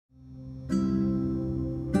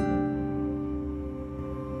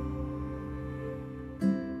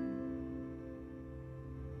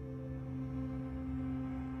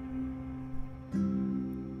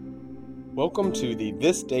Welcome to the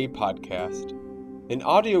This Day podcast, an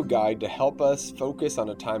audio guide to help us focus on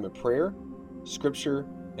a time of prayer, scripture,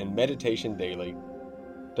 and meditation daily.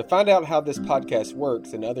 To find out how this podcast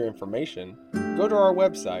works and other information, go to our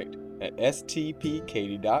website at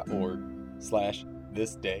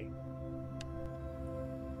stpkaty.org/thisday.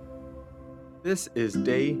 This is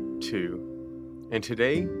day 2, and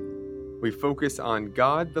today we focus on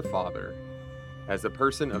God the Father as a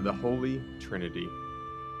person of the Holy Trinity.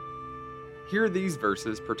 Hear these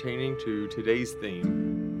verses pertaining to today's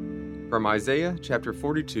theme from Isaiah chapter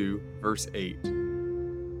 42, verse 8.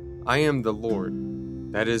 I am the Lord,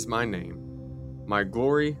 that is my name. My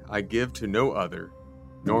glory I give to no other,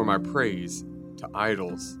 nor my praise to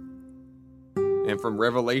idols. And from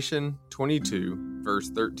Revelation 22, verse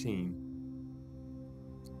 13.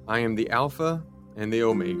 I am the Alpha and the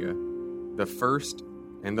Omega, the first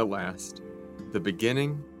and the last, the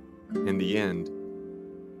beginning and the end.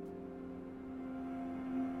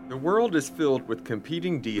 The world is filled with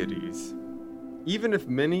competing deities. Even if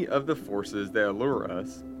many of the forces that allure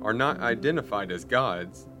us are not identified as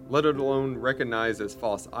gods, let alone recognized as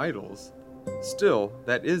false idols, still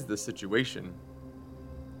that is the situation.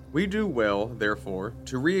 We do well, therefore,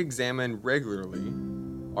 to re-examine regularly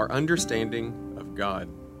our understanding of God.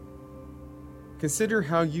 Consider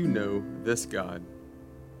how you know this God.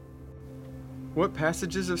 What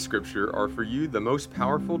passages of Scripture are for you the most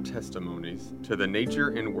powerful testimonies to the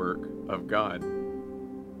nature and work of God?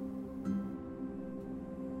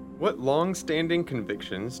 What long-standing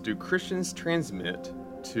convictions do Christians transmit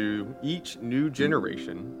to each new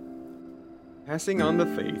generation, passing on the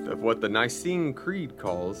faith of what the Nicene Creed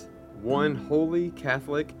calls one holy,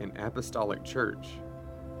 Catholic, and Apostolic Church?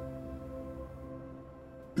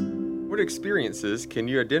 What experiences can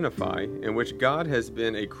you identify in which God has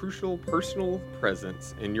been a crucial personal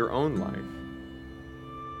presence in your own life?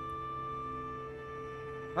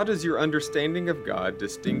 How does your understanding of God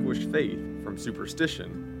distinguish faith from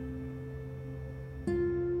superstition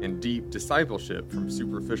and deep discipleship from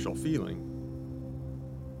superficial feeling,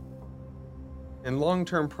 and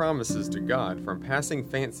long-term promises to God from passing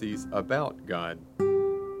fancies about God?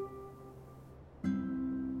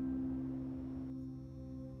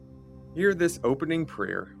 Hear this opening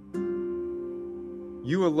prayer.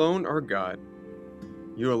 You alone are God.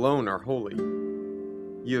 You alone are holy.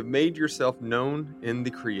 You have made yourself known in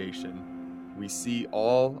the creation. We see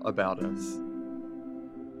all about us.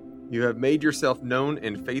 You have made yourself known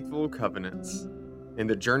in faithful covenants, in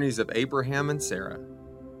the journeys of Abraham and Sarah,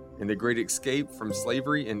 in the great escape from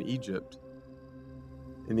slavery in Egypt,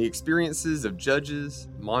 in the experiences of judges,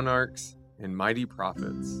 monarchs, and mighty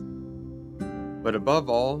prophets. But above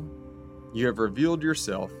all, you have revealed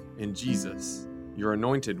yourself in Jesus, your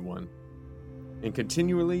anointed one, and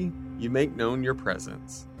continually you make known your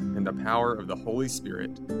presence and the power of the Holy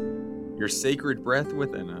Spirit, your sacred breath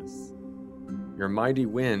within us, your mighty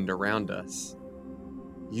wind around us.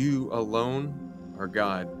 You alone are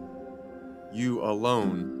God. You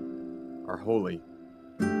alone are holy.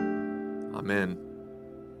 Amen.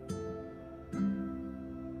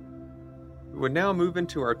 We would now move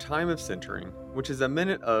into our time of centering, which is a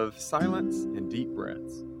minute of silence and deep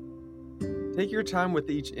breaths. Take your time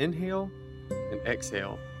with each inhale and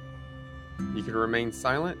exhale. You can remain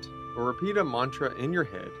silent or repeat a mantra in your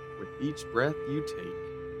head with each breath you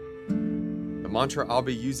take. The mantra I'll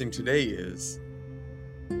be using today is,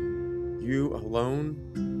 You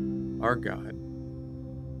alone are God.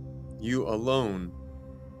 You alone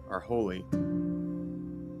are holy.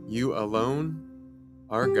 You alone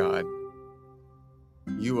are God.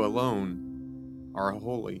 You alone are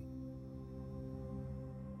holy.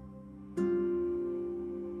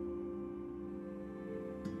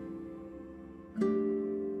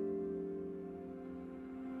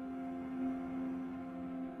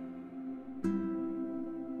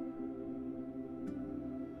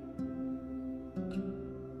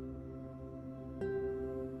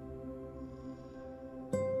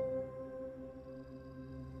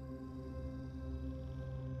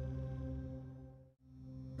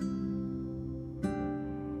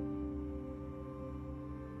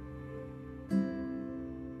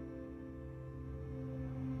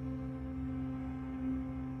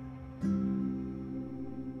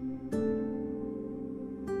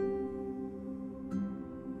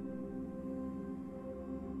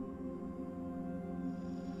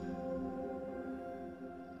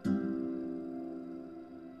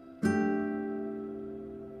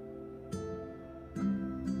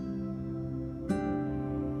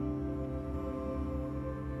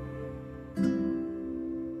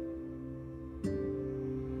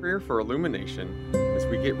 prayer for illumination as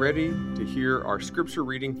we get ready to hear our scripture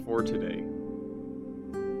reading for today.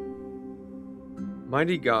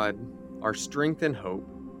 Mighty God, our strength and hope,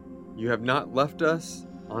 you have not left us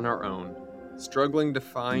on our own, struggling to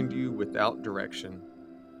find you without direction.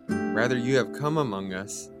 Rather, you have come among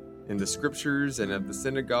us in the scriptures and at the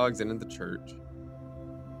synagogues and in the church.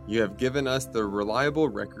 You have given us the reliable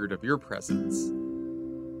record of your presence.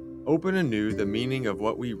 Open anew the meaning of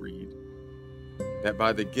what we read, that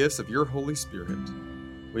by the gifts of your Holy Spirit,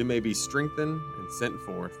 we may be strengthened and sent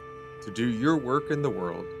forth to do your work in the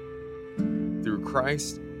world, through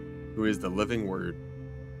Christ, who is the living Word.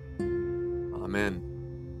 Amen.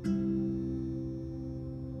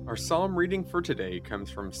 Our psalm reading for today comes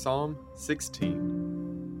from Psalm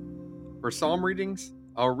 16. For psalm readings,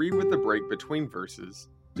 I'll read with a break between verses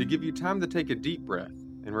to give you time to take a deep breath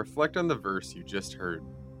and reflect on the verse you just heard.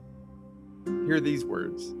 Hear these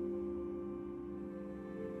words.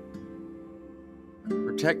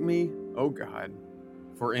 Protect me, O God,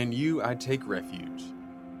 for in you I take refuge.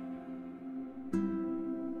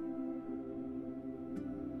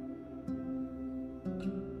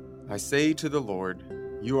 I say to the Lord,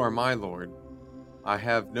 you are my Lord. I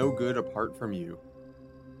have no good apart from you.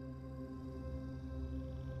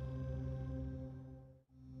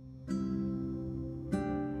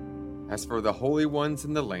 As for the holy ones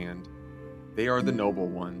in the land, they are the noble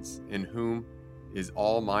ones, in whom is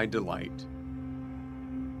all my delight.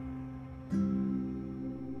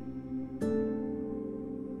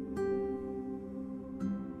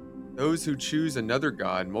 Those who choose another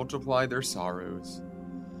god multiply their sorrows.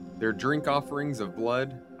 Their drink offerings of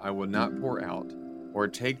blood I will not pour out, or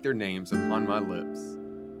take their names upon my lips.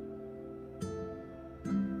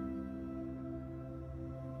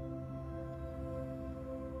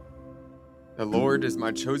 The Lord is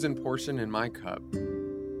my chosen portion and my cup.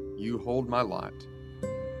 You hold my lot.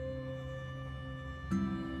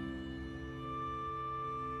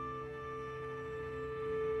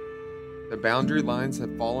 The boundary lines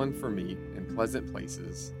have fallen for me in pleasant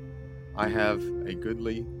places. I have a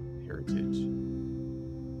goodly heritage.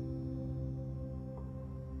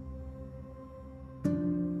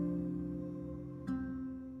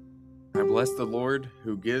 I bless the Lord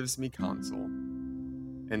who gives me counsel.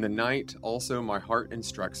 In the night also my heart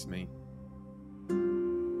instructs me.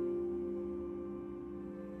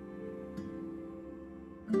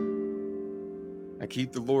 I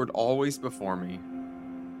keep the Lord always before me.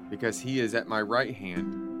 Because he is at my right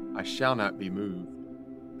hand, I shall not be moved.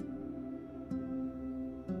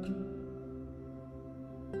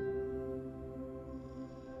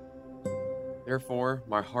 Therefore,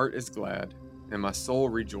 my heart is glad, and my soul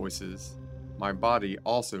rejoices. My body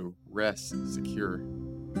also rests secure.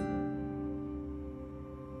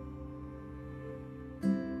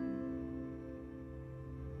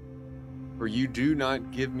 For you do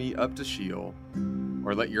not give me up to Sheol,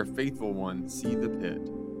 or let your faithful one see the pit.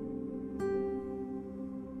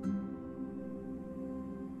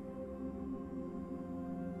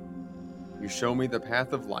 You show me the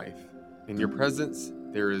path of life. In your presence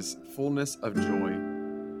there is fullness of joy.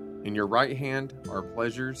 In your right hand are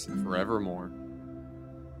pleasures forevermore.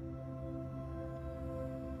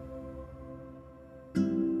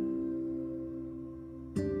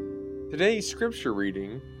 Today's scripture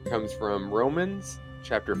reading comes from Romans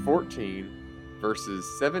chapter 14, verses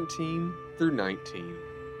 17 through 19,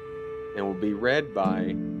 and will be read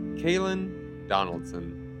by Kaylin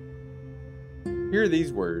Donaldson. Hear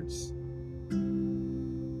these words.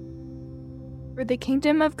 For the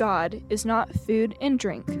kingdom of God is not food and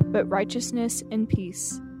drink, but righteousness and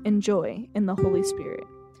peace and joy in the Holy Spirit.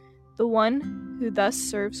 The one who thus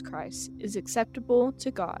serves Christ is acceptable to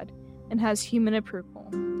God and has human approval.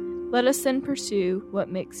 Let us then pursue what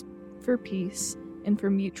makes for peace and for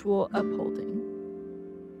mutual upholding.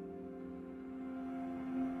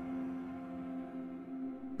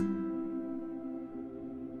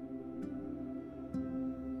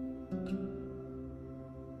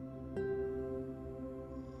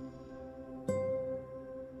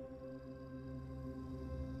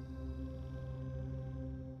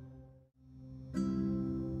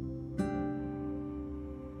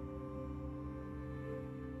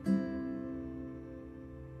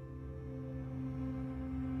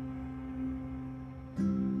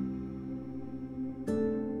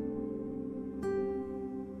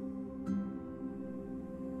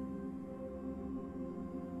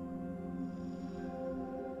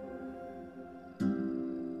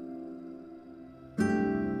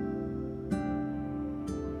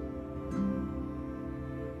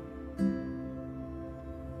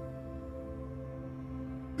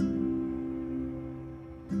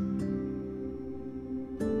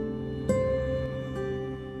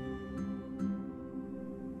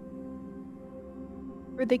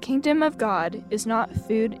 For the kingdom of God is not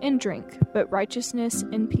food and drink, but righteousness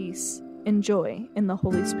and peace and joy in the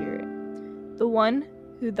Holy Spirit. The one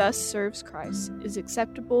who thus serves Christ is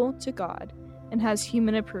acceptable to God and has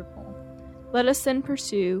human approval. Let us then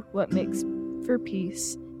pursue what makes for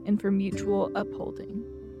peace and for mutual upholding.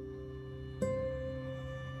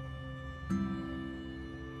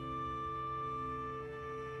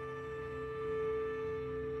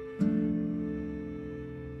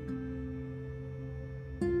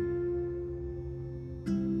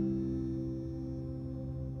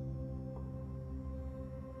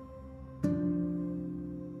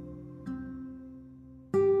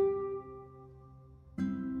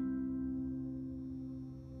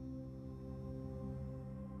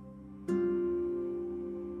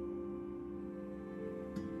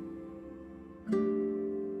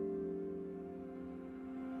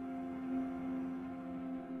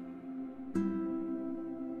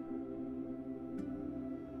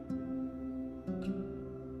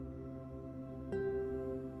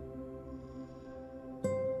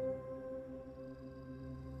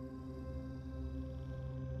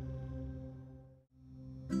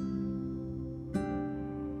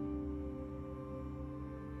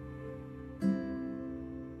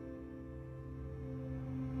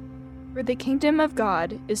 For the kingdom of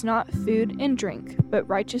God is not food and drink, but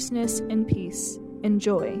righteousness and peace and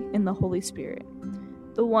joy in the Holy Spirit.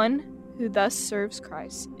 The one who thus serves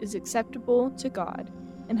Christ is acceptable to God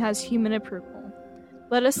and has human approval.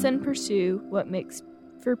 Let us then pursue what makes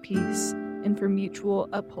for peace and for mutual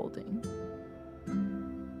upholding.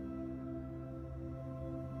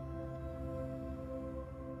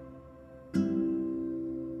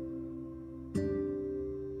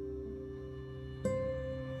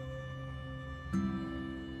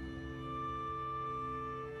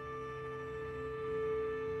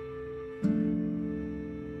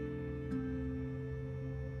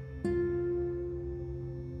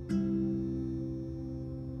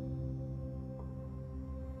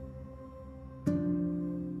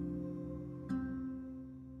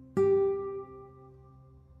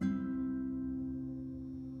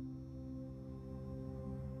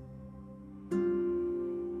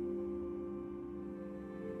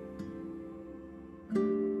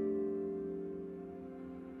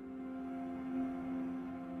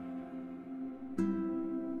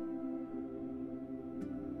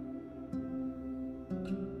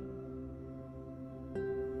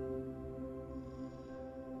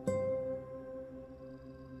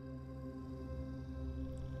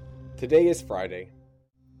 Today is Friday.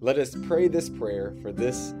 Let us pray this prayer for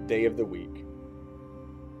this day of the week.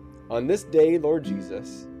 On this day, Lord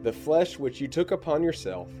Jesus, the flesh which you took upon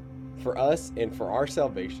yourself for us and for our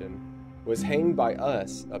salvation was hanged by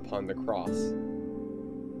us upon the cross.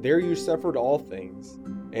 There you suffered all things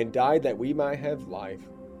and died that we might have life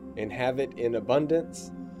and have it in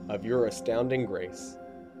abundance of your astounding grace.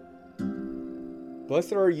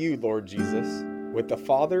 Blessed are you, Lord Jesus, with the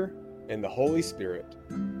Father and the Holy Spirit,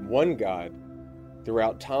 one God,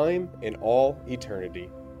 throughout time and all eternity.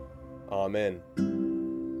 Amen.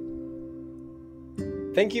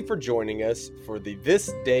 Thank you for joining us for the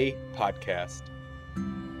This Day podcast.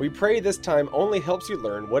 We pray this time only helps you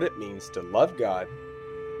learn what it means to love God,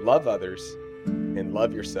 love others, and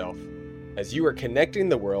love yourself as you are connecting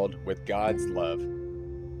the world with God's love.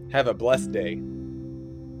 Have a blessed day.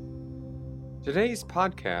 Today's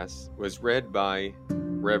podcast was read by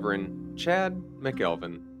Reverend Chad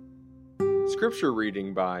McElvin. Scripture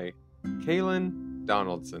reading by Kaylin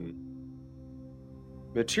Donaldson.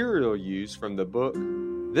 Material used from the book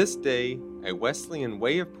This Day, A Wesleyan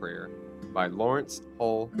Way of Prayer by Lawrence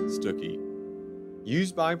Hull Stuckey.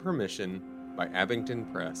 Used by permission by Abington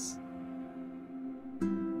Press.